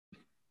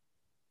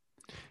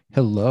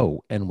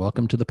Hello, and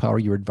welcome to the Power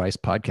Your Advice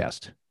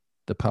podcast.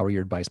 The Power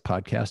Your Advice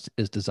podcast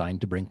is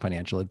designed to bring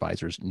financial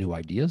advisors new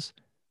ideas,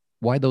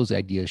 why those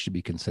ideas should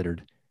be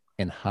considered,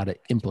 and how to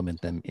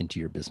implement them into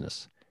your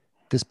business.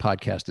 This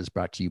podcast is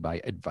brought to you by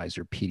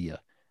Advisorpedia,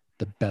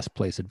 the best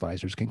place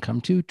advisors can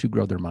come to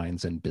grow their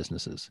minds and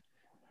businesses.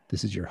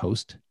 This is your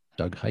host,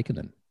 Doug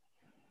Heikkinen.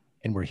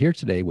 And we're here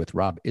today with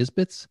Rob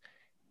Isbitz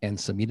and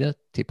Samita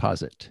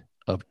Tepazit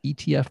of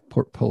ETF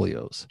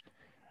Portfolios,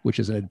 which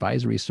is an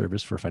advisory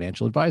service for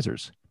financial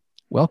advisors.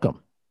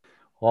 Welcome.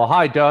 Well,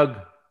 hi, Doug,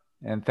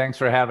 and thanks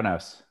for having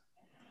us.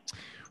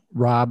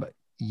 Rob,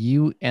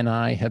 you and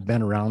I have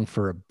been around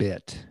for a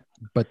bit,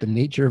 but the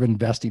nature of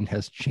investing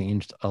has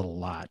changed a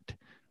lot.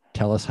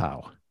 Tell us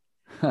how.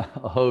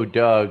 Oh,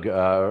 Doug,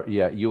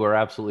 yeah, you are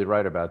absolutely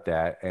right about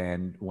that.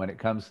 And when it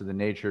comes to the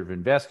nature of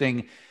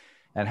investing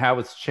and how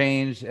it's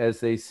changed, as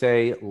they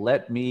say,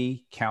 let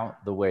me count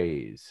the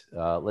ways.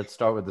 Let's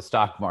start with the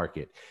stock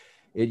market.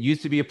 It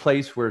used to be a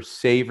place where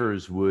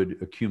savers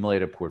would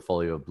accumulate a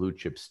portfolio of blue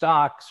chip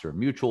stocks or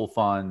mutual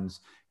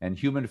funds, and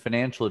human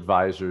financial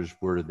advisors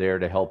were there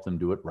to help them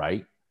do it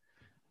right.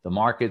 The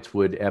markets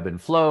would ebb and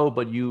flow,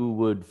 but you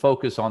would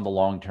focus on the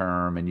long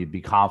term and you'd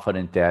be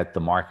confident that the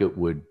market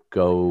would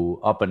go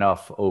up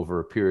enough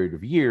over a period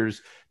of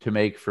years to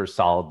make for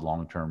solid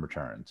long term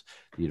returns.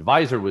 The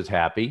advisor was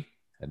happy,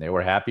 and they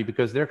were happy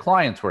because their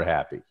clients were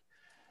happy,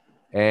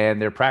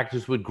 and their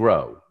practice would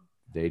grow.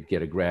 They'd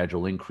get a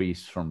gradual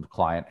increase from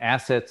client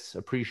assets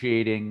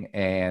appreciating,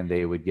 and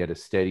they would get a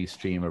steady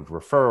stream of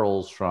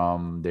referrals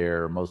from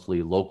their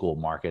mostly local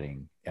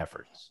marketing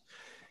efforts.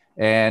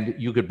 And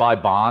you could buy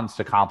bonds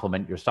to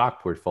complement your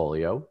stock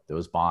portfolio.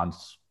 Those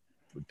bonds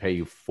would pay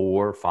you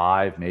 4,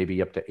 5,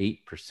 maybe up to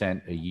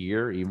 8% a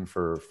year, even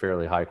for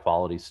fairly high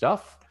quality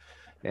stuff.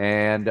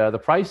 And the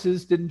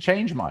prices didn't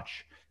change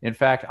much. In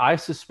fact, I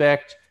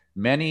suspect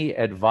many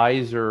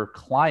advisor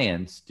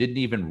clients didn't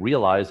even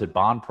realize that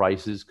bond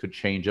prices could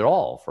change at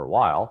all for a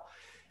while.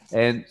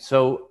 And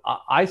so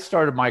I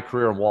started my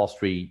career on Wall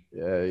Street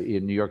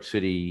in New York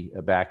City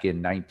back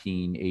in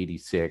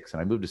 1986.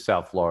 And I moved to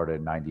South Florida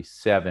in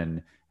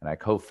 97. And I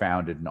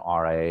co-founded an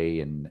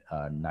RIA in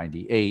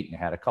 98 and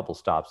had a couple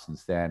stops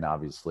since then,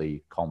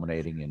 obviously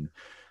culminating in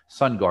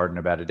Sun Garden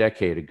about a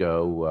decade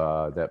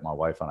ago that my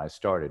wife and I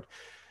started.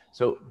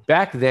 So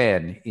back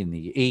then in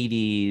the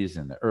 80s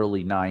and the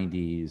early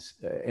 90s,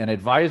 an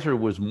advisor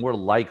was more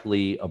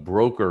likely a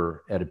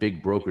broker at a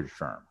big brokerage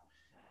firm.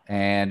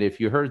 And if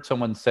you heard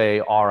someone say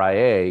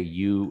RIA,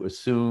 you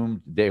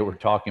assumed they were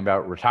talking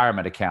about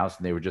retirement accounts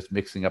and they were just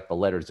mixing up the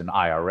letters in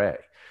IRA.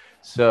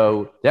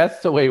 So that's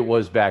the way it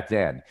was back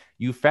then.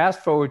 You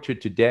fast forward to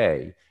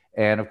today,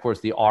 and of course,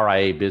 the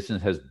RIA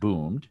business has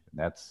boomed.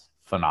 That's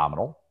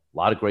phenomenal. A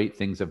lot of great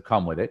things have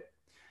come with it.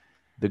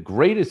 The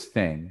greatest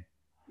thing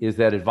is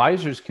that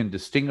advisors can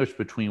distinguish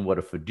between what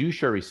a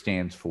fiduciary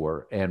stands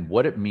for and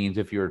what it means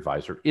if your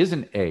advisor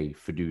isn't a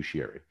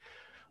fiduciary.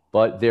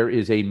 But there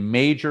is a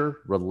major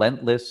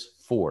relentless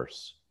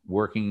force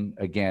working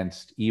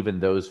against even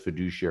those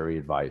fiduciary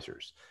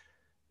advisors.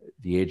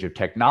 The age of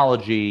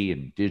technology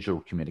and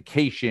digital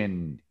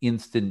communication,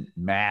 instant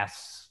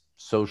mass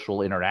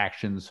social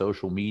interaction,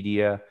 social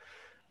media,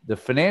 the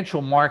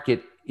financial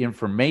market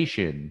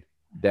information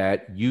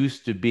that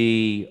used to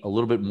be a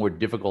little bit more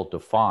difficult to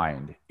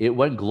find, it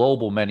went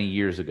global many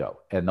years ago,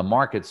 and the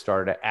market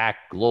started to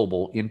act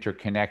global,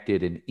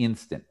 interconnected, and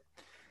instant.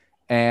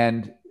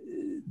 And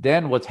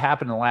then what's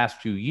happened in the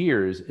last few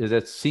years is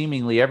that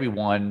seemingly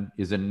everyone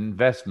is an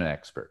investment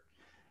expert,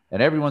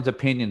 and everyone's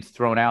opinions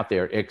thrown out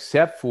there,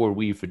 except for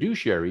we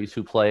fiduciaries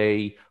who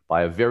play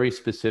by a very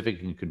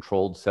specific and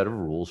controlled set of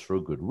rules for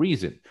a good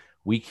reason.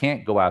 We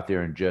can't go out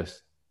there and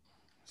just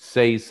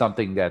say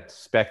something that's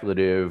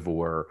speculative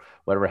or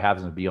whatever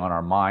happens to be on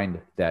our mind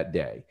that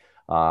day.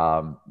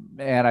 And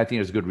I think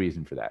there's a good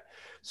reason for that.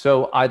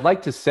 So I'd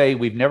like to say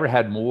we've never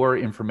had more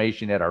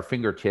information at our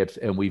fingertips,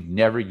 and we've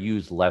never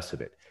used less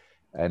of it.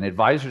 And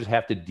advisors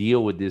have to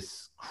deal with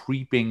this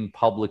creeping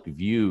public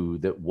view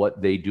that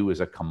what they do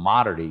is a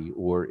commodity,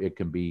 or it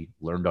can be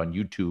learned on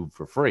YouTube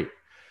for free.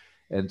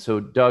 And so,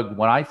 Doug,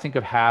 when I think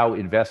of how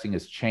investing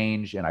has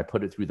changed and I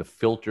put it through the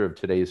filter of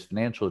today's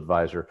financial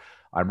advisor,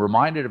 I'm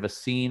reminded of a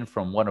scene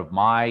from one of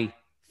my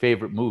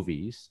favorite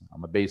movies.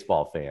 I'm a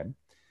baseball fan,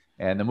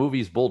 and the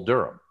movie's Bull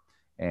Durham.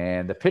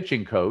 And the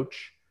pitching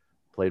coach,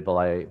 played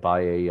by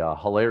a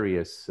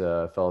hilarious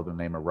fellow by the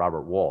name of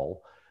Robert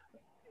Wall,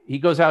 he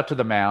goes out to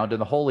the mound, and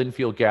the whole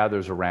infield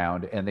gathers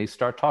around, and they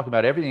start talking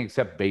about everything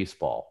except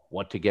baseball.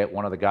 What to get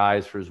one of the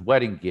guys for his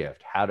wedding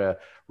gift, how to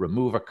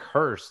remove a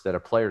curse that a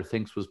player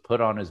thinks was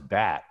put on his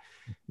bat.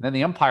 And then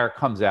the umpire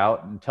comes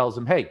out and tells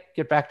him, hey,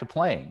 get back to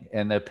playing.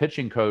 And the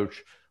pitching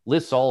coach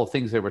lists all the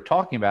things they were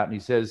talking about, and he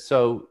says,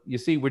 so you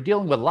see, we're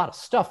dealing with a lot of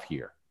stuff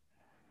here.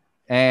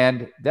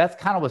 And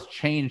that's kind of what's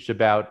changed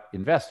about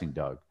investing,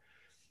 Doug.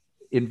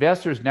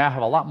 Investors now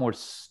have a lot more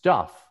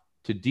stuff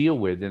to deal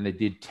with than they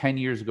did 10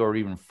 years ago or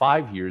even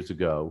 5 years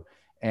ago.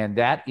 And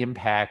that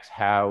impacts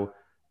how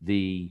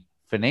the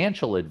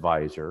financial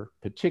advisor,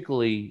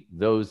 particularly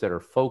those that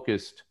are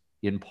focused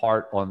in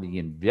part on the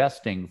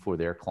investing for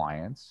their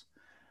clients.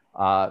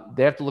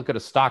 They have to look at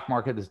a stock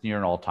market that's near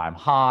an all-time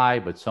high,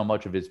 but so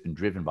much of it's been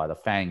driven by the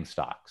FANG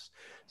stocks.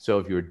 So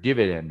if you're a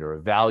dividend or a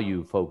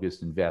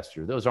value-focused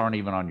investor, those aren't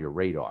even on your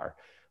radar.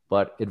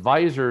 But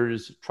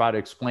advisors try to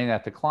explain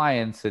that to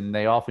clients, and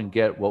they often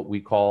get what we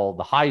call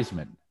the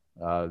Heisman,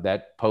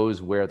 that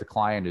pose where the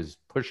client is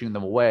pushing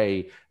them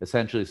away,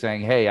 essentially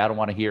saying, hey, I don't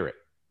want to hear it.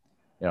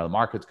 The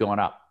market's going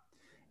up.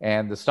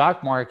 And the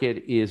stock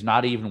market is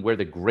not even where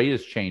the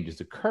greatest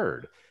changes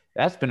occurred.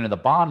 That's been in the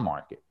bond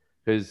market.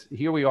 Because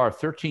here we are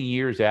 13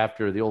 years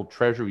after the old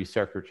Treasury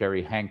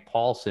Secretary, Hank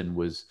Paulson,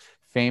 was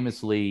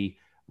famously,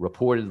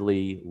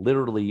 reportedly,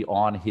 literally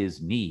on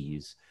his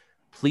knees,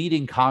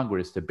 pleading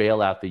Congress to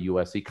bail out the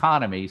US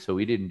economy so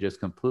he didn't just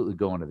completely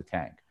go into the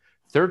tank.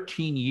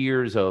 13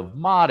 years of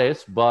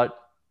modest but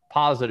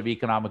positive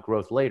economic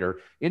growth later,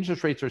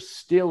 interest rates are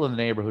still in the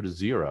neighborhood of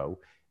zero,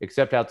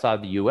 except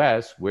outside the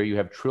US, where you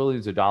have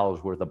trillions of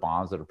dollars worth of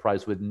bonds that are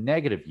priced with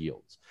negative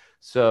yields.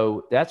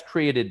 So that's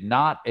created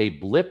not a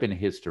blip in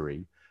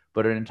history,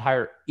 but an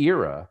entire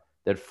era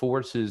that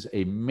forces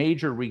a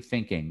major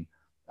rethinking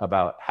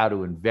about how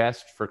to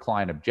invest for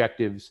client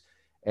objectives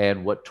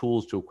and what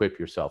tools to equip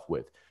yourself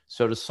with.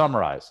 So to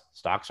summarize,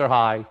 stocks are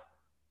high,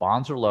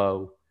 bonds are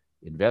low,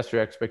 investor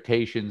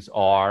expectations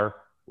are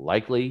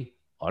likely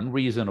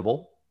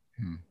unreasonable,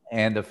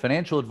 and the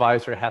financial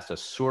advisor has to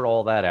sort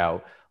all that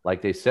out.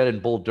 Like they said in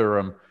Bull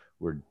Durham,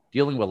 we're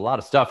dealing with a lot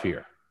of stuff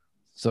here.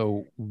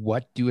 So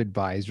what do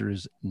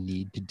advisors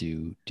need to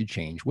do to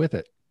change with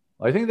it?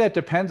 I think that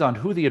depends on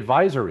who the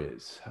advisor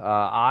is.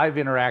 I've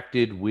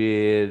interacted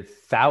with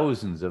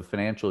thousands of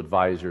financial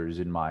advisors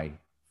in my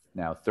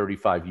now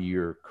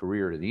 35-year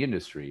career in the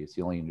industry. It's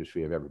the only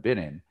industry I've ever been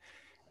in.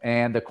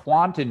 And the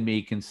quant in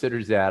me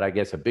considers that, I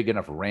guess, a big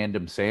enough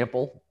random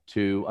sample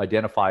to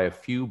identify a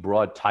few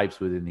broad types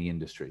within the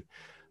industry.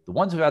 The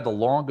ones who had the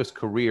longest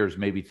careers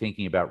may be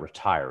thinking about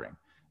retiring.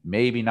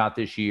 Maybe not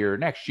this year,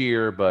 next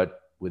year,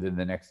 but within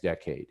the next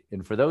decade.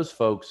 And for those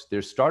folks,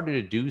 they're starting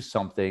to do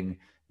something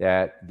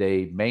that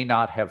they may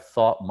not have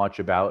thought much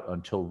about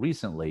until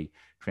recently,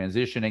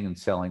 transitioning and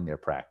selling their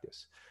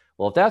practice.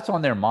 Well, if that's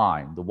on their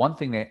mind, the one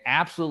thing they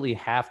absolutely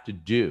have to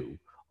do,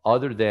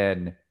 other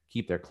than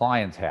keep their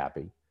clients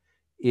happy,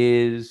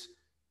 is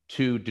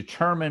to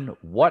determine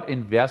what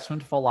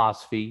investment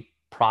philosophy,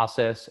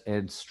 process,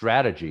 and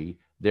strategy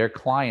their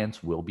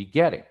clients will be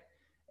getting.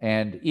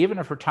 And even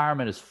if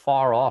retirement is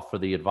far off for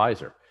the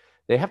advisor,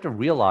 they have to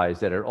realize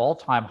that at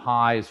all-time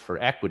highs for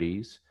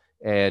equities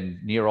and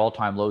near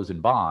all-time lows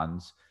in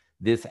bonds,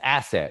 this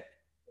asset,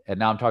 and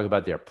now I'm talking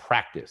about their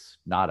practice,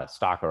 not a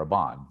stock or a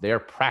bond, their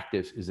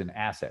practice is an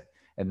asset.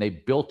 And they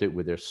built it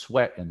with their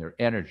sweat and their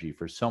energy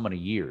for so many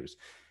years.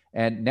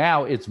 And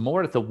now it's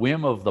more at the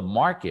whim of the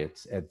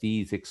markets at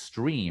these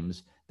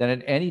extremes than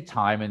at any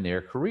time in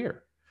their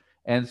career.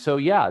 And so,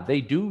 yeah,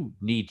 they do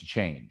need to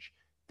change.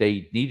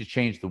 They need to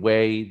change the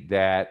way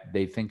that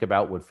they think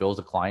about what fills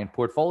a client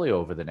portfolio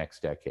over the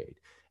next decade.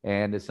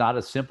 And it's not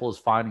as simple as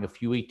finding a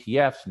few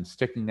ETFs and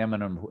sticking them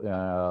in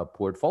a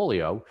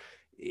portfolio.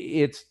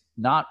 It's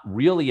not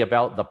really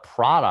about the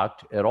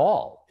product at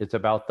all. It's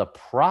about the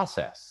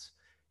process.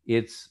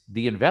 It's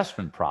the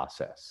investment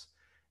process.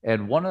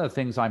 And one of the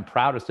things I'm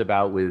proudest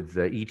about with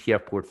the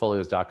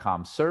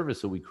ETFportfolios.com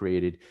service that we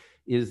created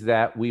is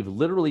that we've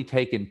literally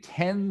taken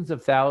tens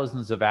of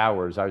thousands of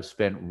hours I've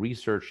spent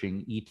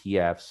researching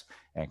ETFs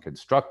and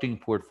constructing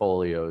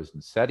portfolios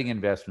and setting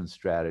investment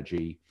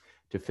strategy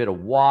to fit a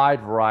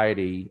wide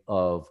variety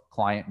of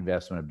client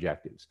investment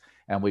objectives.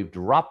 And we've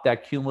dropped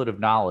that cumulative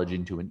knowledge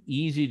into an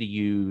easy to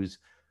use,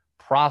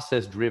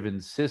 process-driven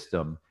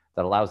system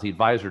that allows the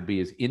advisor to be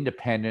as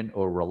independent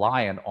or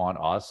reliant on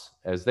us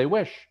as they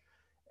wish.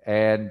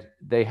 And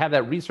they have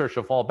that research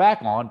to fall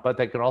back on, but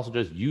they can also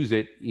just use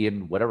it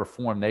in whatever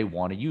form they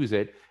want to use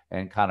it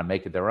and kind of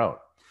make it their own.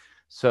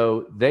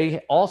 So they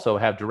also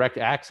have direct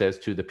access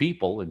to the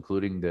people,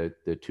 including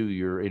the two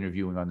you're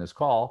interviewing on this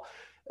call,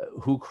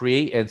 who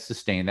create and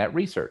sustain that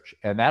research.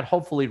 And that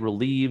hopefully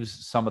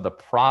relieves some of the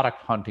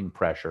product hunting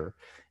pressure,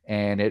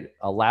 and it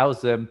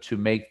allows them to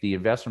make the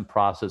investment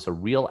process a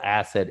real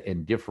asset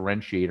and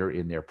differentiator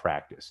in their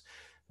practice.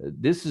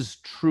 This is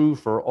true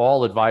for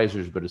all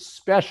advisors, but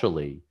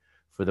especially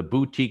for the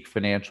boutique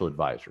financial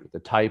advisor, the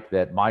type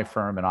that my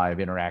firm and I have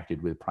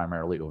interacted with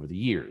primarily over the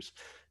years.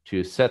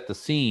 To set the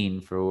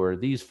scene for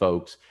these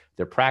folks,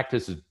 their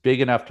practice is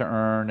big enough to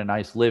earn a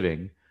nice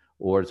living,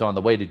 or it's on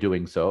the way to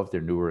doing so if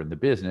they're newer in the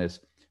business,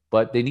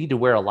 but they need to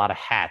wear a lot of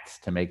hats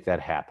to make that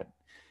happen.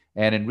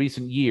 And in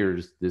recent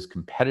years, this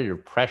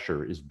competitive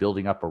pressure is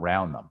building up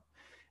around them.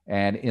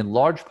 And in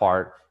large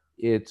part,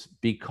 it's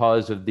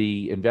because of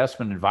the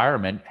investment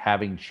environment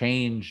having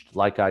changed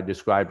like I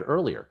described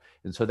earlier.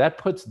 And so that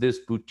puts this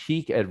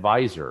boutique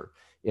advisor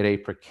in a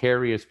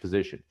precarious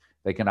position.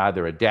 They can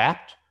either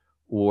adapt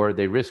or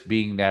they risk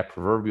being that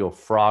proverbial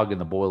frog in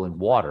the boiling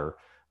water.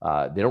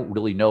 They don't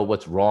really know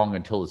what's wrong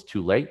until it's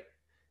too late.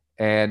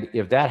 And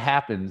if that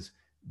happens,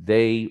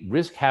 they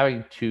risk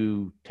having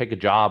to take a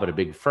job at a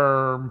big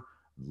firm,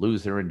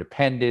 lose their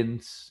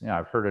independence.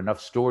 I've heard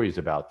enough stories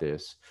about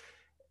this.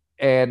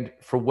 And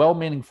for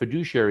well-meaning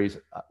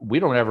fiduciaries, we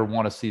don't ever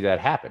want to see that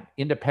happen.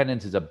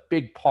 Independence is a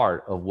big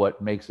part of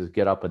what makes us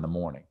get up in the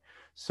morning.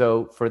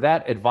 So for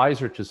that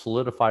advisor to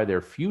solidify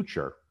their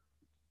future,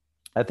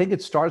 I think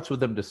it starts with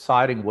them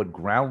deciding what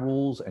ground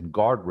rules and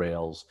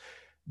guardrails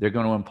they're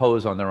going to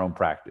impose on their own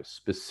practice.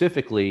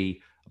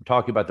 Specifically, I'm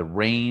talking about the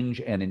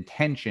range and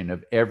intention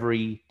of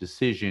every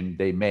decision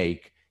they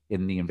make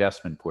in the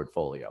investment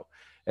portfolio.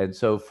 And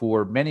so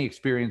for many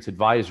experienced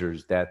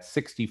advisors, that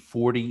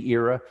 60-40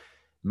 era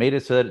made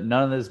it so that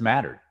none of this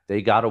mattered.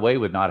 They got away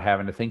with not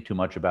having to think too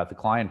much about the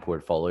client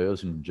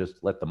portfolios and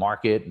just let the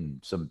market and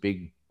some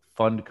big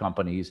fund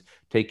companies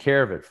take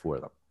care of it for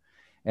them.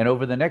 And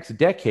over the next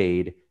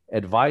decade,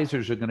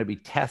 advisors are going to be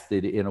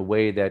tested in a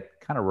way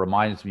that kind of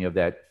reminds me of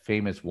that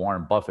famous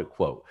Warren Buffett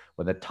quote: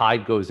 when the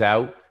tide goes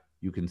out,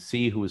 you can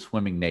see who is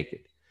swimming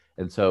naked.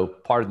 And so,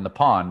 pardon the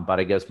pun, but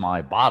I guess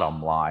my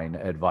bottom line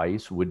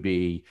advice would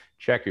be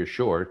check your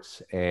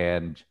shorts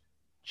and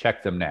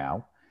check them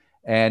now.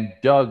 And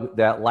Doug,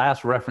 that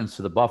last reference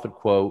to the Buffett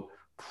quote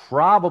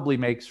probably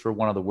makes for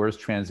one of the worst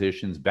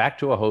transitions back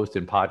to a host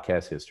in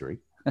podcast history.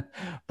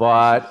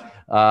 But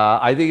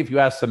I think if you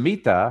ask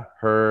Samita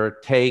her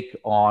take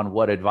on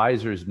what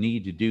advisors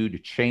need to do to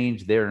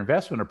change their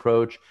investment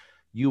approach,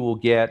 you will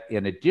get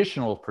an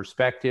additional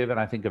perspective and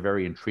I think a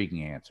very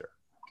intriguing answer.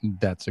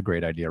 That's a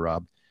great idea,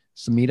 Rob.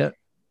 Samita,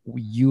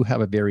 you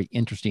have a very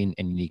interesting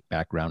and unique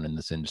background in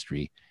this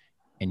industry,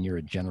 and you're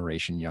a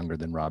generation younger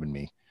than Rob and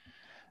me.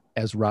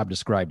 As Rob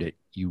described it,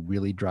 you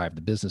really drive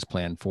the business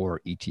plan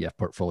for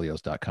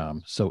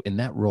ETFportfolios.com. So in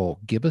that role,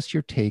 give us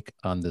your take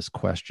on this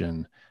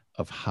question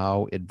of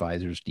how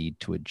advisors need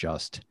to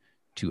adjust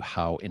to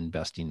how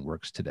investing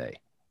works today.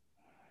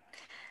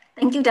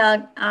 Thank you,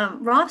 Doug.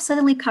 Rob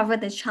certainly covered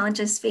the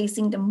challenges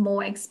facing the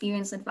more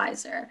experienced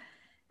advisor.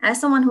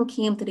 As someone who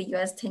came to the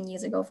US 10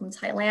 years ago from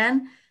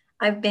Thailand,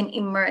 I've been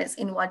immersed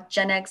in what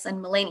Gen X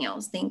and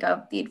millennials think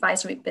of the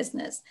advisory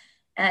business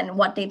and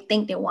what they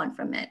think they want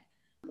from it.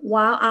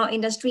 While our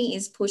industry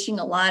is pushing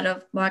a lot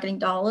of marketing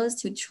dollars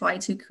to try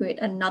to create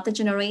another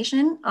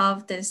generation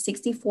of the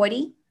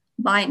 60-40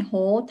 buy and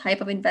hold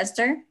type of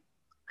investor,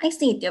 I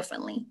see it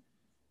differently.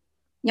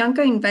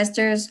 Younger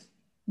investors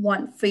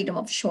want freedom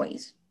of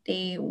choice.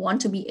 They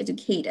want to be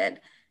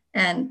educated.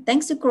 And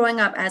thanks to growing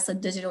up as a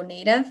digital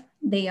native,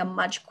 they are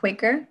much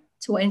quicker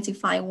to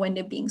identify when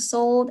they're being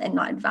sold and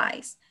not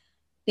advised.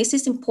 This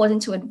is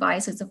important to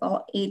advisors of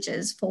all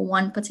ages for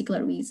one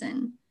particular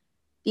reason.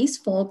 These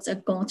folks are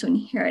going to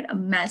inherit a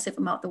massive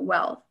amount of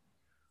wealth.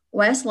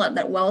 Whereas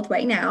that wealth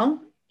right now,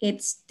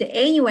 it's the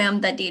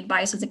AUM that the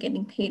advisors are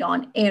getting paid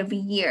on every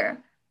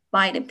year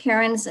by the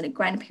parents and the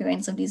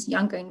grandparents of these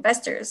younger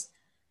investors.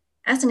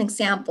 As an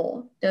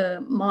example,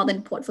 the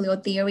modern portfolio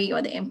theory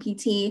or the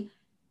MPT,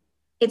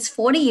 it's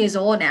 40 years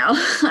old now.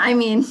 I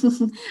mean,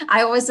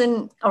 I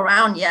wasn't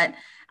around yet.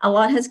 A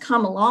lot has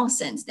come along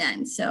since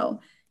then. So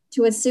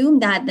to assume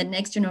that the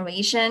next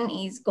generation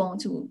is going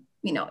to,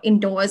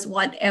 endorse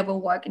whatever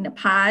worked in the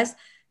past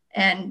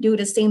and do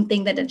the same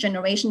thing that the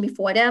generation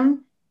before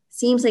them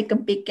seems like a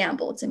big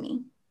gamble to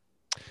me.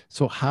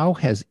 So how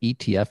has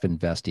ETF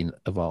investing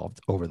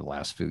evolved over the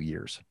last few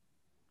years?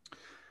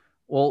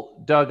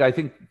 Well, Doug, I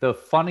think the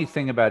funny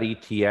thing about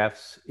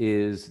ETFs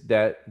is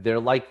that they're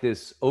like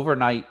this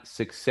overnight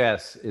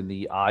success in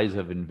the eyes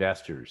of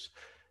investors.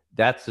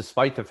 That's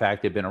despite the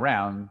fact they've been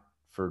around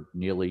for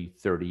nearly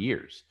 30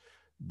 years.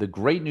 The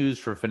great news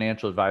for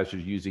financial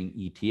advisors using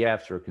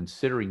ETFs or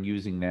considering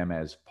using them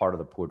as part of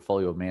the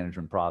portfolio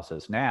management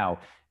process now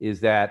is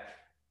that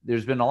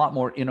there's been a lot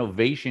more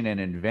innovation and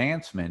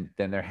advancement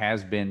than there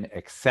has been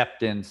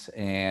acceptance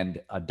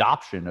and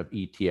adoption of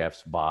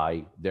ETFs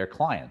by their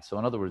clients. So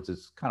in other words,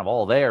 it's kind of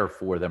all there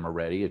for them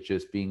already. It's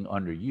just being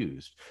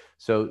underused.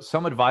 So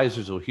some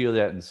advisors will hear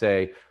that and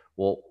say,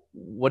 well,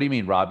 what do you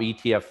mean, Rob?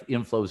 ETF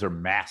inflows are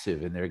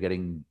massive and they're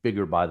getting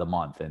bigger by the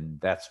month. And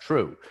that's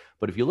true.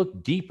 But if you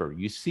look deeper,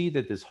 you see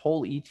that this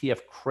whole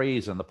ETF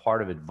craze on the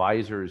part of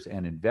advisors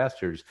and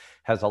investors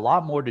has a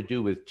lot more to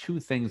do with two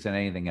things than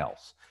anything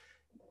else.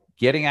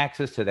 Getting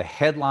access to the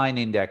headline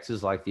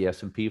indexes like the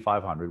S&P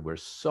 500, where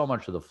so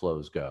much of the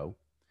flows go,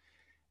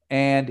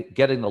 and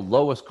getting the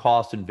lowest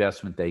cost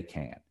investment they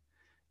can.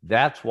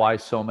 That's why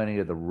so many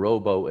of the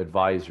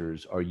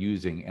robo-advisors are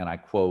using, and I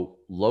quote,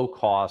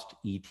 low-cost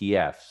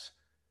ETFs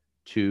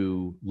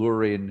to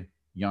lure in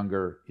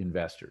younger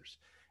investors.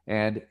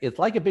 And it's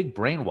like a big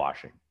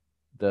brainwashing.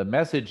 The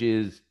message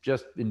is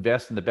just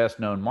invest in the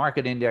best-known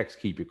market index,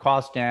 keep your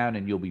costs down,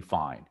 and you'll be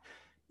fine.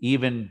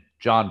 Even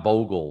John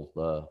Bogle,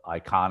 the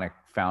iconic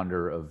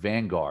founder of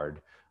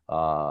Vanguard,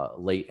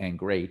 late and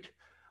great,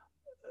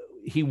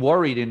 he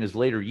worried in his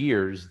later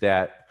years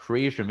that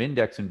creation of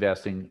index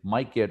investing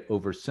might get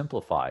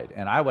oversimplified.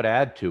 And I would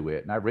add to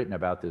it, and I've written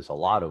about this a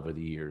lot over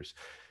the years,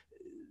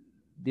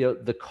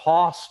 the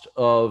cost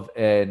of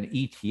an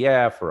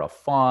ETF or a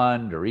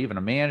fund or even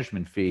a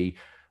management fee,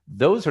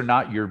 those are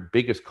not your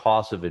biggest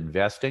cost of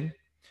investing.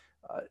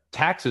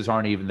 Taxes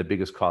aren't even the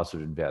biggest cost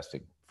of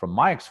investing. from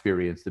my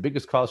experience, the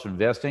biggest cost of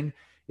investing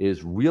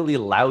is really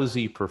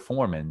lousy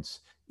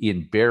performance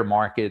in bear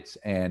markets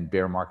and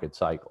bear market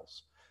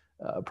cycles.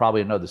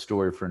 Probably another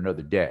story for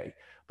another day.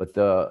 But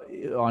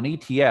on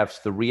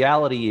ETFs, the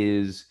reality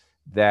is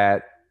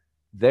that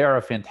they are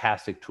a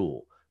fantastic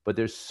tool, but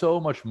there's so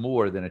much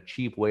more than a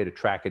cheap way to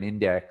track an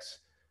index,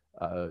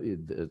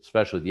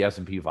 especially the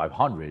S&P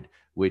 500,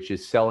 which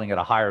is selling at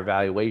a higher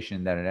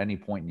valuation than at any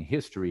point in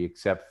history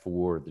except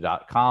for the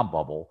dot-com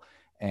bubble.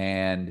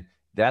 And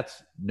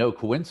that's no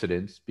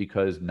coincidence,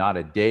 because not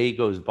a day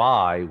goes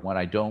by when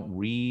I don't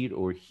read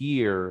or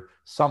hear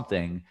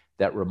something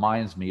that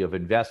reminds me of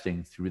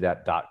investing through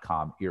that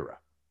dot-com era.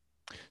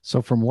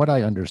 So from what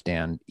I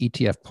understand,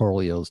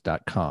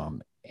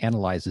 ETFportfolios.com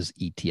analyzes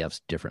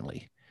ETFs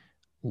differently.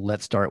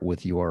 Let's start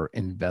with your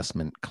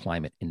investment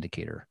climate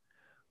indicator.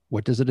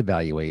 What does it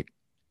evaluate,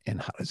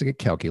 and how does it get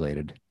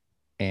calculated,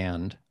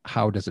 and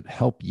how does it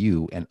help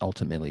you and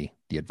ultimately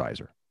the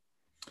advisor?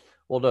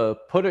 Well, to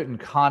put it in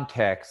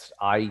context,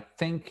 I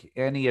think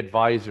any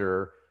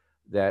advisor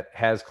that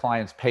has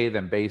clients pay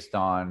them based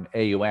on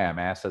AUM,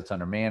 assets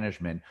under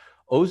management,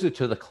 owes it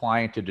to the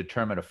client to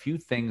determine a few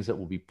things that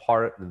will be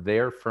part of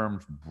their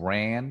firm's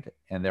brand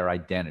and their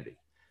identity.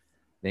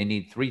 They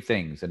need three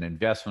things: an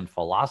investment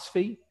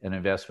philosophy, an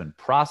investment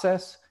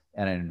process,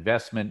 and an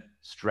investment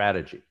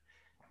strategy.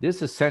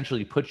 This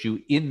essentially puts you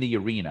in the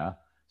arena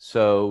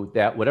so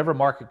that whatever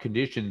market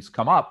conditions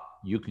come up,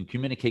 you can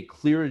communicate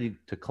clearly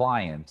to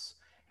clients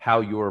how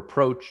your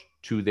approach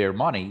to their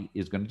money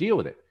is going to deal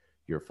with it.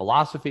 Your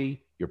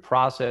philosophy, your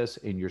process,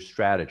 and your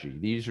strategy.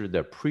 These are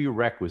the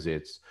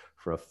prerequisites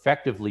for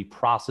effectively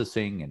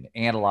processing and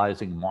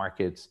analyzing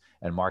markets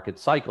and market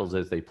cycles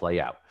as they play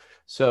out.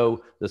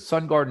 So the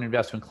Sun Garden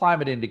Investment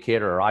Climate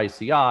Indicator, or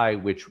ICI,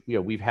 which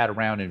we've had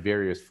around in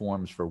various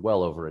forms for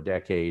well over a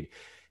decade,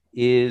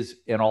 is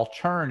an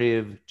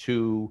alternative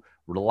to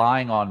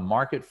relying on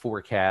market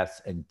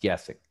forecasts and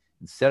guessing.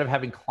 Instead of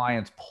having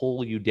clients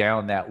pull you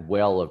down that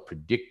well of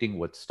predicting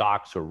what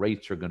stocks or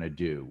rates are going to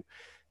do,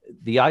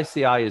 the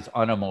ICI is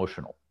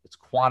unemotional. It's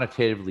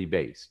quantitatively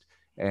based.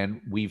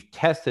 And we've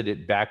tested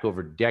it back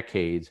over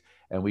decades,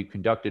 and we've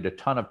conducted a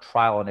ton of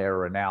trial and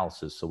error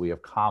analysis, so we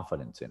have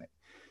confidence in it.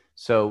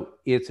 So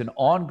it's an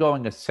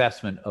ongoing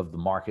assessment of the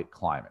market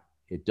climate.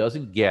 It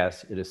doesn't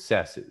guess, it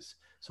assesses.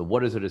 So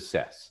what does it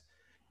assess?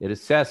 It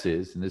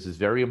assesses, and this is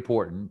very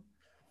important,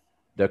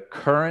 the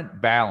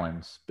current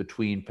balance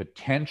between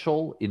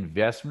potential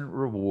investment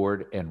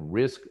reward and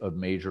risk of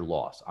major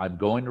loss. I'm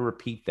going to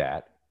repeat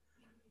that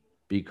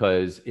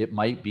because it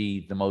might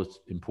be the most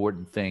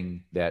important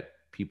thing that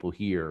people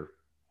hear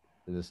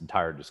in this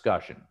entire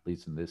discussion, at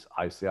least in this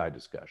ICI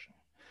discussion.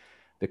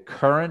 The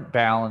current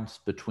balance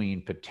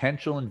between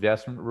potential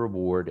investment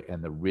reward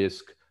and the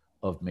risk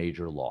of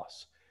major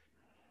loss.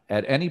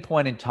 At any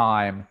point in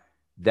time,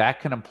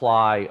 that can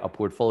imply a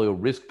portfolio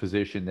risk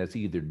position that's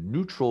either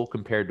neutral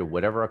compared to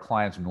whatever a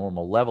client's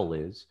normal level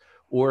is,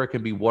 or it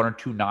can be one or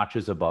two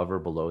notches above or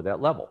below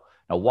that level.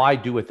 Now, why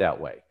do it that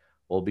way?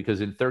 Well, because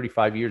in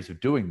 35 years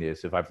of doing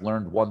this, if I've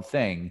learned one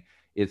thing,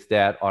 it's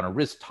that on a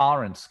risk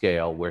tolerance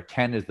scale where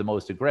 10 is the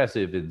most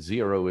aggressive and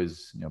 0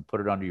 is, put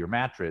it under your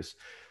mattress,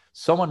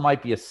 someone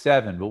might be a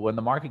 7, but when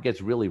the market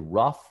gets really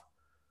rough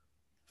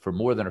for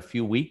more than a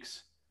few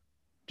weeks,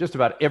 just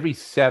about every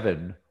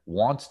 7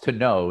 wants to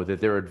know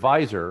that their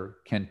advisor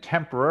can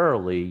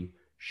temporarily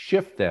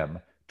shift them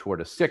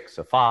toward a 6,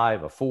 a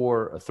 5, a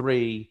 4, a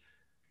 3,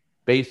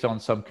 based on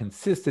some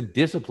consistent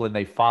discipline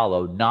they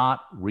follow,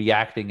 not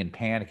reacting and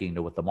panicking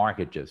to what the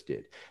market just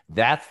did.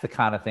 That's the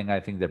kind of thing I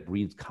think that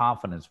breeds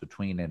confidence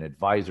between an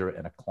advisor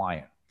and a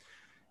client.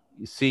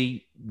 You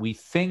see, we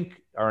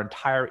think our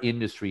entire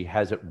industry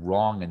has it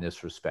wrong in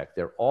this respect.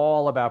 They're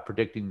all about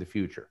predicting the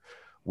future.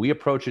 We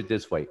approach it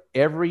this way.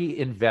 Every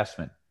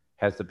investment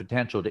has the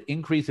potential to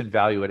increase in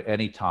value at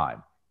any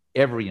time,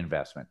 every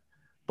investment.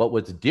 But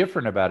what's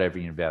different about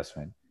every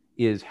investment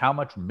is how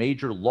much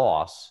major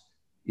loss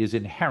is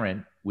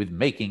inherent with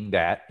making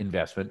that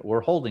investment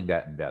or holding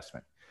that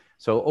investment.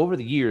 So over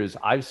the years,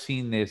 I've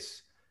seen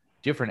this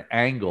different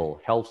angle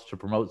helps to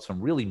promote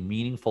some really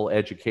meaningful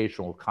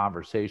educational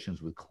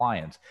conversations with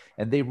clients,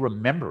 and they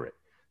remember it.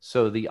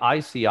 So the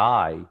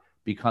ICI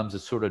becomes a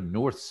sort of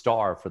North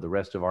Star for the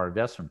rest of our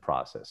investment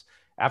process.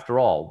 After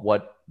all,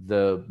 what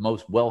the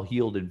most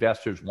well-heeled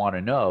investors want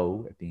to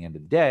know at the end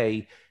of the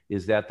day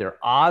is that their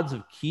odds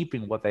of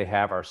keeping what they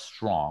have are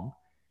strong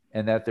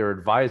and that their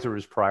advisor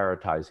is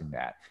prioritizing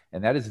that.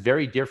 And that is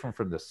very different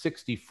from the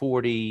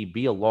 60-40,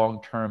 be a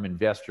long-term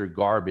investor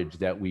garbage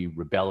that we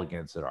rebel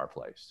against at our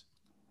place.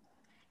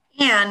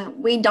 And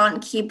we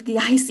don't keep the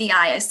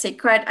ICI a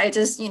secret. I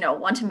just,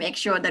 want to make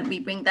sure that we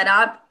bring that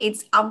up.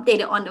 It's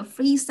updated on the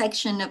free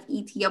section of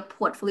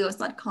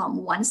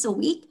ETFportfolios.com once a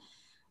week.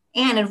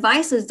 And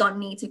advisors don't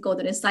need to go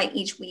to the site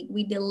each week.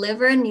 We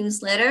deliver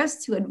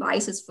newsletters to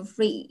advisors for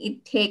free.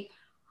 It takes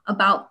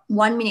about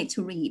 1 minute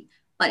to read,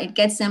 but it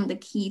gets them the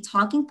key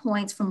talking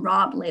points from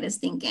Rob's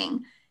latest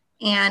thinking.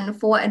 And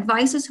for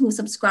advisors who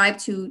subscribe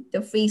to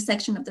the free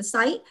section of the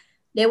site,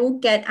 they will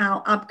get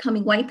our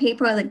upcoming white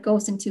paper that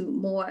goes into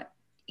more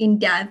in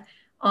depth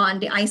on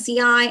the ICI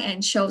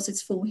and shows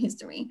its full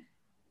history.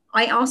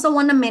 I also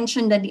want to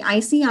mention that the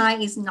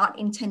ICI is not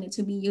intended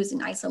to be used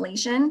in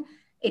isolation.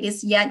 It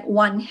is yet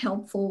one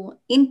helpful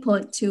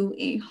input to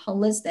a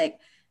holistic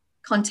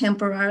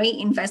contemporary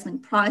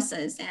investment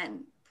process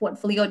and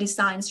portfolio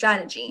design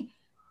strategy.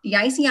 The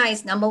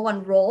ICI's number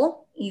one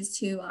role is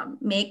to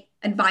make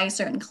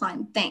advisor and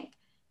client think,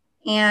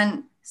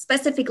 and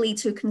specifically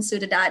to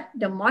consider that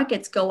the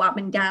markets go up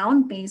and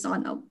down based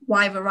on a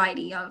wide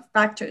variety of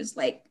factors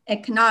like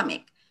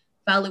economic,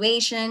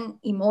 valuation,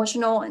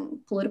 emotional,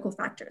 and political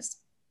factors.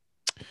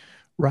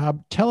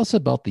 Rob, tell us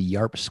about the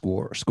YARP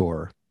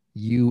score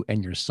you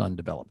and your son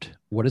developed.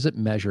 What does it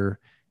measure,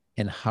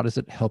 and how does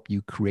it help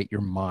you create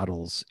your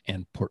models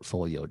and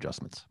portfolio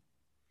adjustments?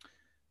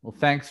 Well,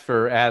 thanks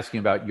for asking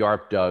about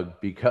YARP, Doug,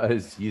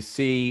 because you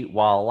see,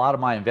 while a lot of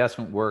my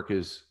investment work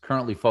is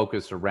currently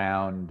focused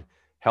around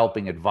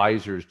helping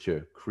advisors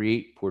to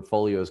create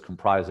portfolios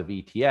comprised of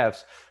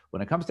ETFs,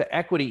 when it comes to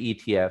equity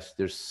ETFs,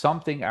 there's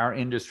something our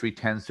industry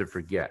tends to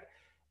forget.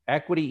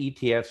 Equity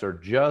ETFs are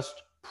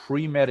just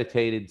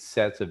premeditated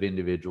sets of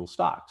individual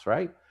stocks,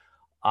 right?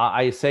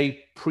 I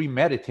say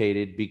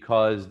premeditated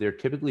because they're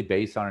typically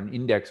based on an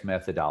index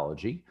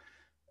methodology.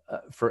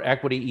 For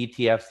equity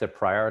ETFs that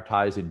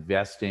prioritize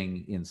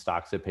investing in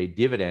stocks that pay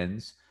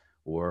dividends,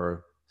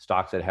 or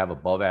stocks that have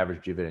above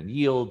average dividend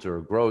yields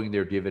or growing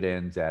their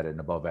dividends at an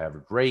above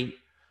average rate,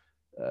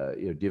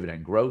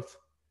 dividend growth,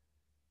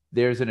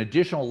 there's an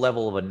additional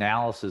level of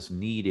analysis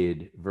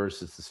needed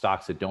versus the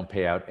stocks that don't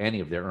pay out any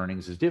of their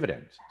earnings as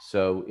dividends.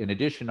 So in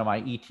addition to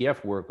my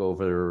ETF work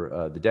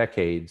over the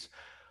decades,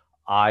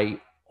 I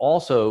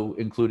also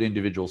include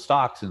individual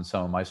stocks in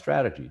some of my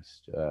strategies.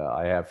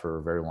 I have for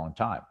a very long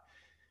time.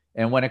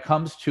 And when it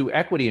comes to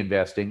equity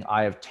investing,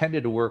 I have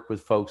tended to work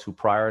with folks who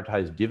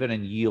prioritize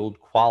dividend yield,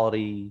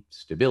 quality,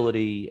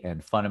 stability,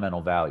 and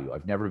fundamental value.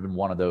 I've never been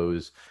one of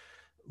those,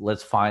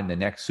 let's find the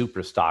next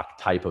super stock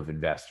type of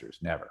investors,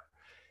 never.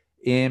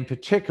 In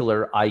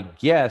particular, I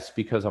guess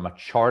because I'm a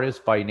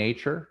chartist by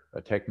nature,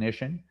 a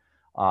technician,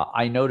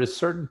 I noticed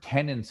certain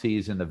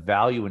tendencies in the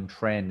value and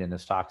trend in the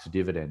stock's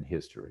dividend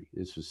history.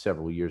 This was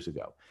several years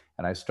ago.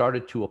 And I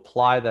started to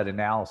apply that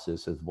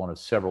analysis as one of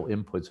several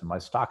inputs in my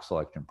stock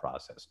selection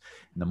process.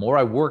 And the more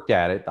I worked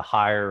at it, the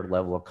higher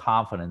level of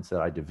confidence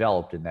that I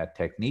developed in that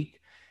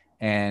technique.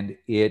 And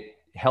it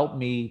helped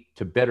me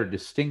to better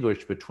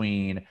distinguish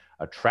between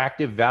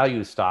attractive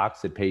value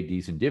stocks that pay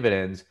decent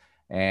dividends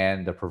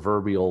and the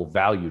proverbial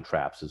value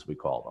traps, as we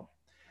call them.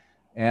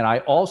 And I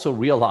also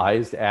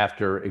realized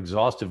after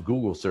exhaustive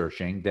Google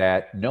searching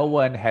that no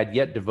one had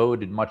yet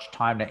devoted much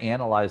time to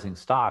analyzing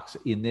stocks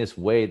in this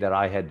way that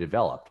I had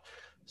developed.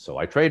 So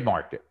I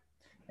trademarked it.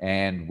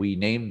 And we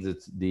named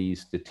the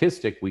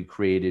statistic we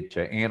created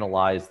to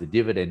analyze the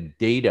dividend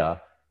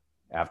data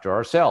after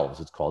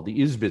ourselves. It's called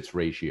the ISBITS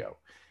ratio.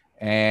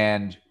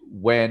 And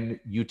when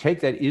you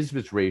take that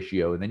ISBITS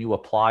ratio and then you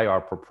apply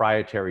our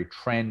proprietary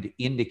trend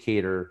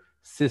indicator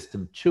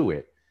system to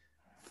it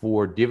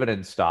for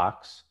dividend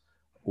stocks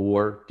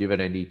or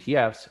dividend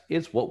ETFs,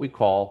 it's what we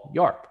call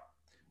YARP,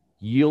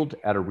 yield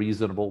at a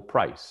reasonable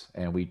price.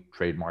 And we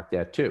trademarked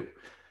that too.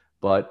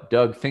 But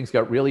Doug, things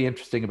got really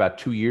interesting about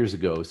 2 years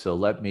ago. So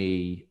let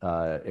me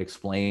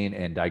explain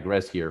and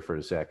digress here for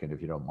a second,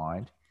 if you don't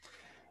mind.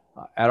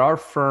 At our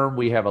firm,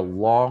 we have a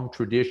long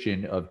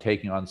tradition of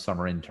taking on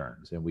summer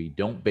interns, and we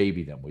don't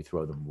baby them. We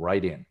throw them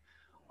right in.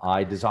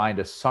 I designed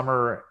a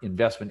summer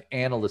investment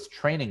analyst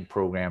training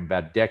program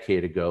about a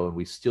decade ago, and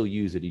we still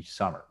use it each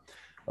summer.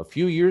 A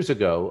few years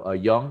ago, a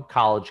young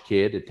college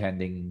kid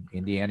attending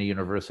Indiana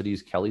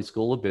University's Kelley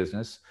School of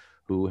Business,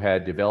 who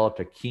had developed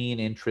a keen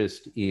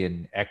interest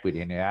in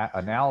equity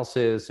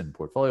analysis and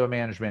portfolio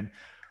management,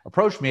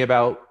 approached me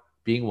about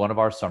being one of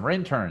our summer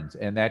interns.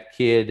 And that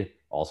kid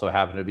also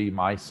happened to be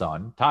my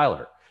son,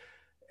 Tyler.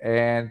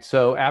 And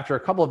so after a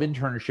couple of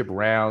internship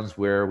rounds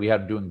where we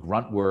had doing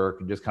grunt work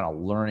and just kind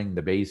of learning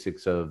the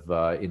basics of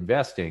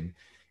investing,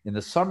 in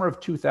the summer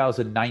of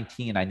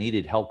 2019, I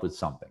needed help with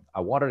something.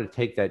 I wanted to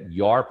take that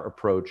YARP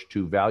approach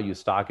to value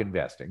stock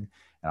investing,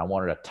 and I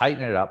wanted to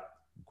tighten it up,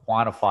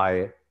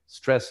 quantify it,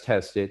 stress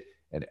test it,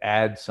 and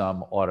add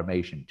some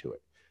automation to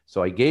it.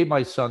 So I gave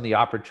my son the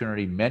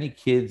opportunity many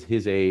kids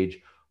his age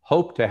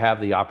hope to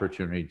have the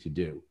opportunity to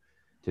do,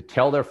 to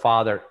tell their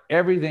father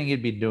everything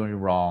he'd been doing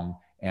wrong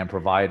and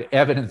provide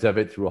evidence of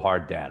it through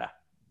hard data.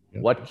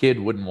 Yep. What kid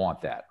wouldn't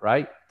want that,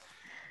 right?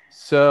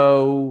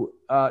 So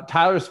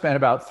Tyler spent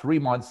about 3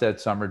 months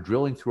that summer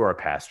drilling through our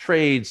past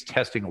trades,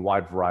 testing a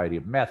wide variety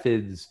of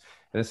methods,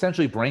 and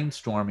essentially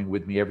brainstorming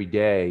with me every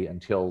day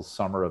until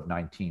summer of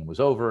 19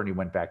 was over and he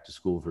went back to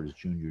school for his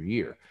junior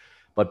year.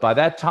 But by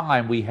that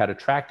time, we had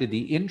attracted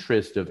the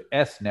interest of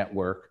S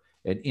Network,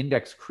 an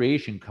index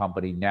creation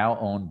company now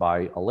owned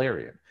by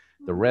Alarion.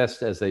 The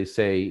rest, as they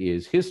say,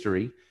 is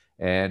history.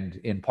 And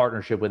in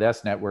partnership with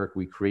S Network,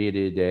 we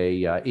created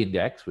a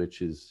index,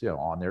 which is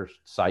on their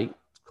site.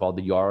 It's called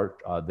the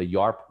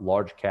YARP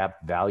Large Cap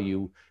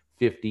Value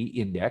 50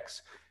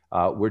 Index.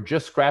 We're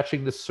just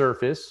scratching the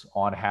surface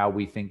on how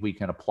we think we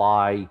can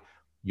apply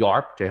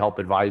YARP to help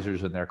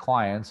advisors and their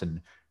clients.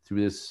 And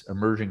through this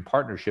emerging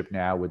partnership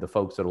now with the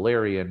folks at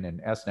Alarion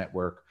and S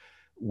Network,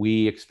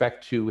 we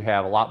expect to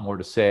have a lot more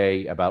to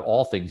say about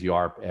all things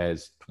YARP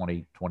as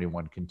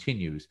 2021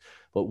 continues.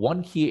 But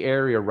one key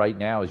area right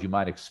now, as you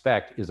might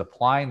expect, is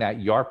applying that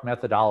YARP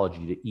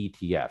methodology to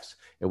ETFs.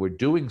 And we're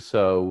doing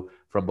so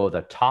from both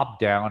a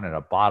top-down and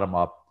a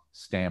bottom-up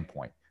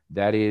standpoint.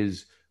 That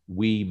is,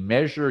 we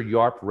measure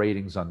YARP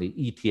ratings on the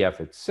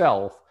ETF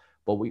itself,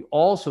 but we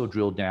also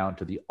drill down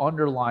to the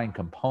underlying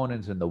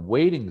components and the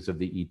weightings of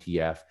the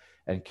ETF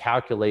and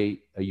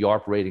calculate a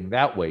YARP rating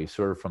that way,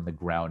 sort of from the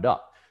ground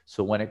up.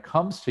 So when it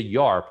comes to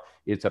YARP,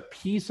 it's a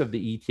piece of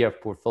the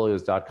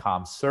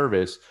ETFportfolios.com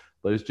service,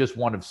 but it's just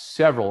one of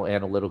several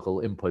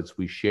analytical inputs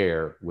we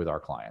share with our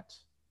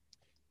clients.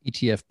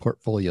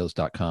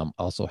 ETFportfolios.com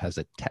also has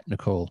a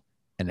technical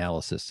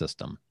analysis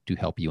system to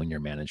help you in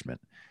your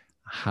management.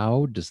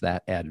 How does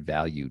that add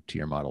value to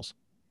your models?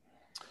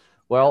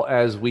 Well,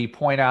 as we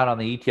point out on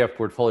the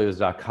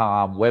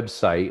ETFportfolios.com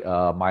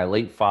website, my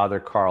late father,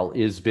 Carl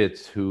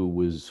Isbitz, who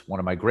was one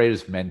of my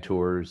greatest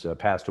mentors,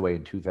 passed away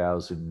in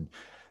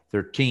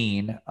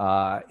 2013.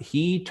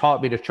 He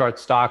taught me to chart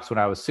stocks when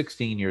I was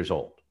 16 years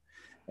old.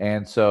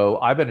 And so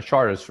I've been a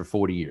chartist for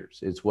 40 years.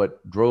 It's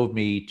what drove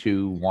me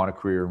to want a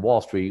career in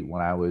Wall Street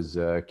when I was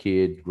a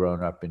kid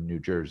growing up in New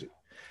Jersey.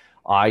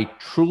 I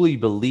truly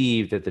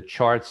believe that the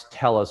charts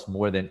tell us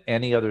more than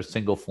any other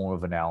single form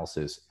of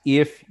analysis,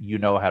 if you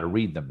know how to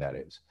read them, that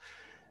is.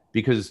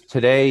 Because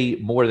today,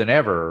 more than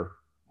ever,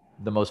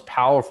 the most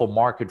powerful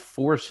market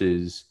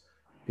forces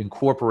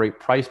incorporate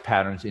price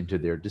patterns into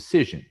their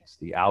decisions,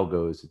 the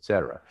algos, et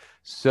cetera.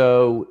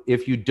 So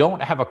if you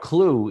don't have a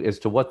clue as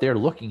to what they're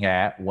looking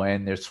at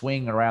when they're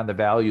swinging around the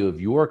value of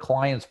your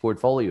clients'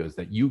 portfolios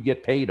that you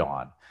get paid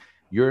on,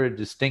 you're at a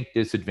distinct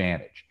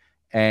disadvantage.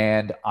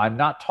 And I'm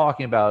not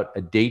talking about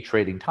a day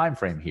trading time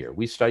frame here.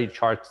 We study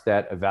charts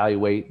that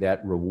evaluate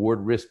that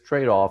reward risk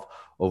trade-off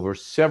over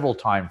several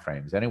time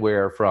frames,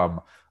 anywhere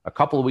from a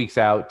couple of weeks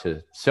out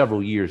to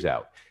several years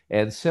out.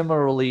 And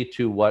similarly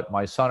to what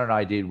my son and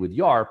I did with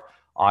YARP,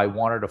 I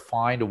wanted to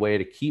find a way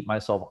to keep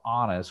myself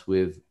honest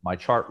with my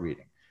chart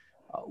reading.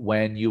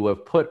 When you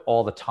have put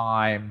all the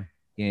time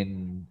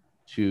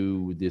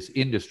into this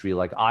industry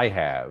like I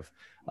have,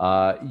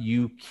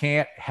 you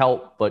can't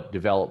help but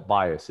develop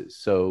biases.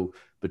 So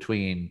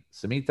between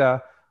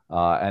Samita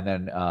and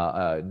then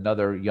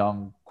another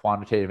young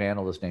quantitative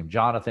analyst named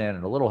Jonathan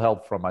and a little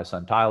help from my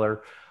son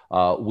Tyler,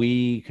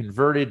 we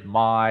converted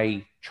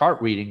my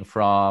chart reading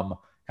from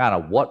kind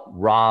of what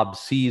Rob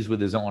sees with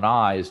his own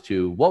eyes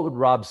to what would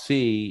Rob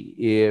see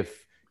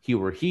if he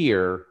were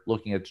here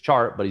looking at the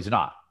chart, but he's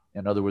not.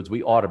 In other words,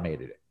 we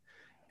automated it.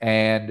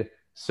 And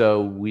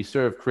so we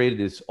sort of created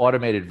this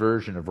automated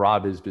version of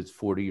Rob Isbit's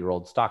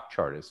 40-year-old stock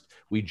chartist.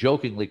 We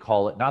jokingly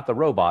call it not the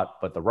robot,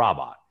 but the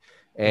Robot.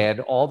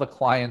 And all the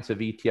clients of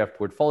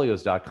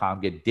ETFportfolios.com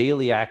get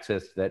daily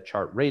access to that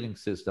chart rating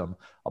system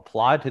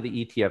applied to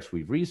the ETFs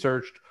we've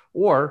researched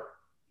or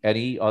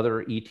any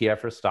other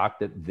ETF or stock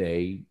that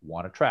they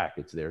want to track.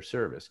 It's their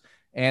service.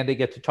 And they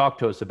get to talk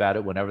to us about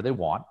it whenever they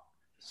want,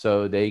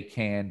 so they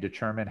can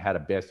determine how to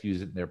best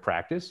use it in their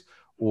practice,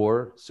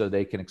 or so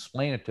they can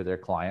explain it to their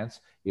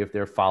clients if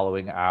they're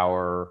following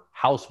our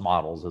house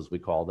models, as we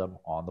call them,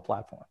 on the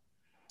platform.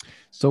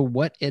 So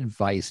what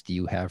advice do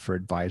you have for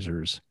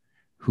advisors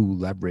who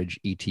leverage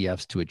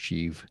ETFs to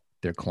achieve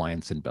their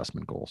clients'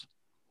 investment goals?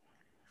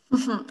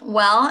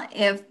 Well,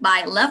 if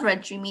by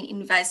leverage you mean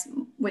invest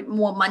with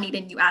more money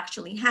than you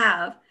actually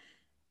have,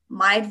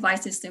 my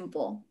advice is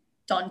simple: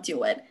 don't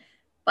do it.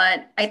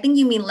 But I think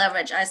you mean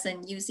leverage as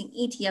in using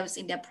ETFs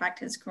in their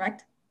practice,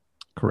 correct?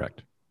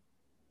 Correct.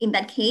 In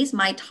that case,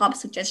 my top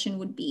suggestion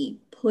would be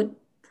put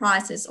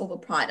process over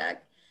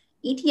product.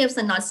 ETFs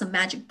are not some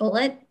magic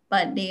bullet,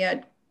 but they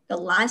are the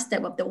last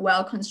step of the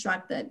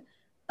well-constructed,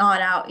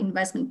 thought-out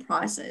investment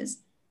process.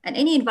 And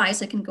any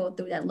advisor can go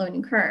through that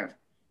learning curve.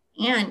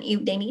 And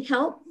if they need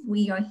help,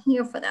 we are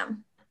here for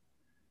them.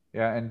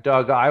 Yeah, and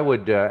Doug, I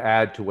would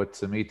add to what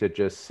Samita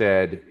just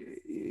said.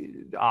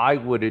 I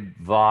would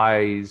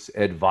advise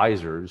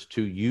advisors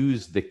to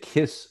use the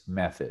KISS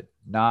method,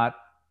 not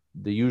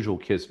the usual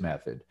KISS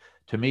method.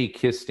 To me,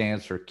 KISS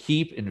stands for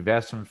Keep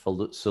Investment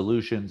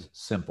Solutions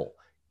Simple.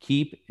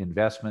 Keep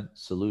Investment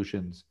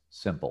Solutions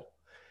Simple.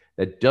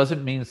 That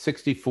doesn't mean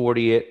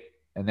 60-40 it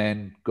and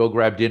then go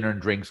grab dinner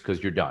and drinks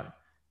because you're done.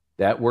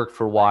 That worked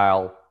for a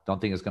while. Don't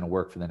think it's going to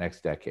work for the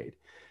next decade.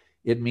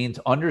 It means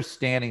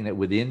understanding that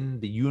within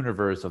the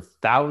universe of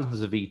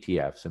thousands of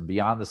ETFs and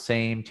beyond the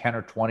same 10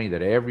 or 20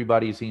 that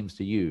everybody seems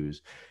to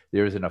use,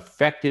 there is an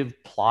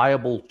effective,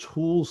 pliable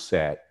tool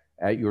set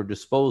at your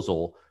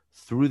disposal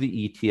through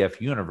the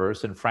ETF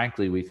universe. And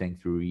frankly, we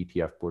think through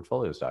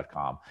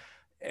ETFportfolios.com.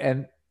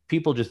 And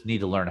people just need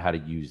to learn how to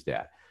use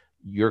that.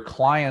 Your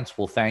clients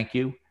will thank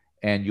you,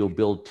 and you'll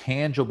build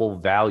tangible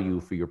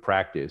value for your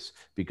practice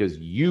because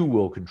you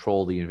will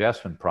control the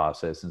investment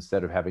process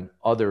instead of having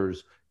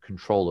others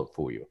control it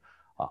for you.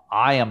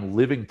 I am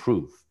living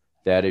proof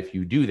that if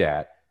you do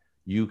that,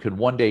 you can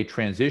one day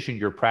transition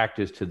your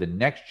practice to the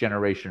next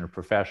generation of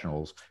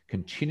professionals,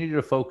 continue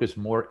to focus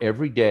more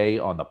every day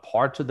on the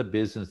parts of the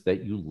business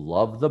that you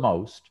love the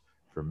most.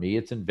 For me,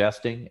 it's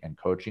investing and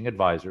coaching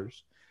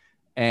advisors,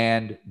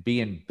 and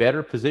be in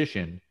better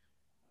position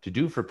to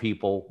do for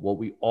people what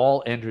we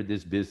all entered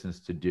this business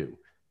to do,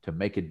 to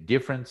make a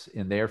difference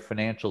in their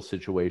financial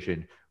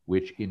situation,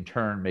 which in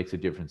turn makes a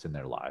difference in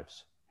their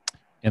lives.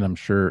 And I'm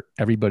sure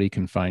everybody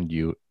can find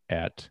you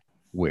at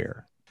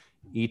where?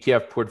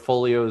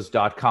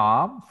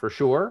 ETFportfolios.com for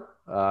sure.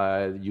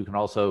 You can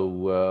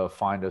also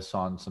find us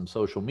on some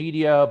social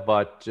media,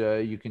 but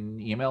you can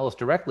email us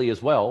directly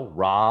as well,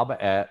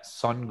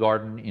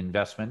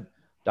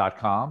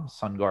 rob@sungardeninvestment.com.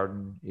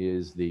 Sungarden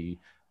is the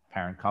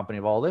parent company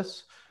of all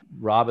this.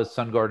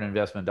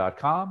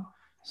 rob@sungardeninvestment.com.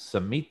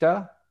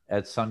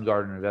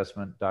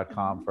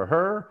 Samita@sungardeninvestment.com for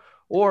her.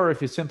 Or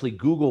if you simply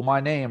Google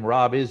my name,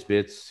 Rob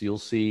Isbitz, you'll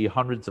see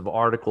hundreds of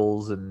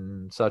articles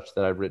and such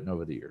that I've written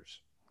over the years.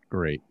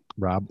 Great.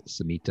 Rob,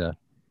 Samita,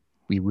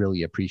 we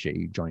really appreciate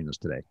you joining us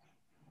today.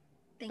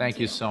 Thank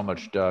you so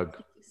much, Doug.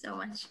 Thank you so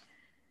much.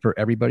 For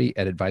everybody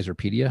at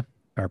Advisorpedia,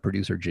 our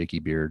producer, Jakey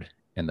Beard,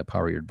 and the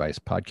Power Your Advice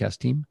podcast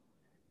team,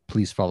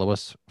 please follow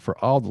us for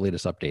all the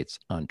latest updates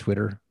on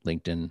Twitter,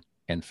 LinkedIn,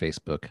 and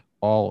Facebook,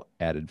 all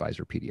at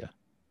Advisorpedia.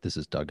 This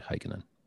is Doug Heikkinen.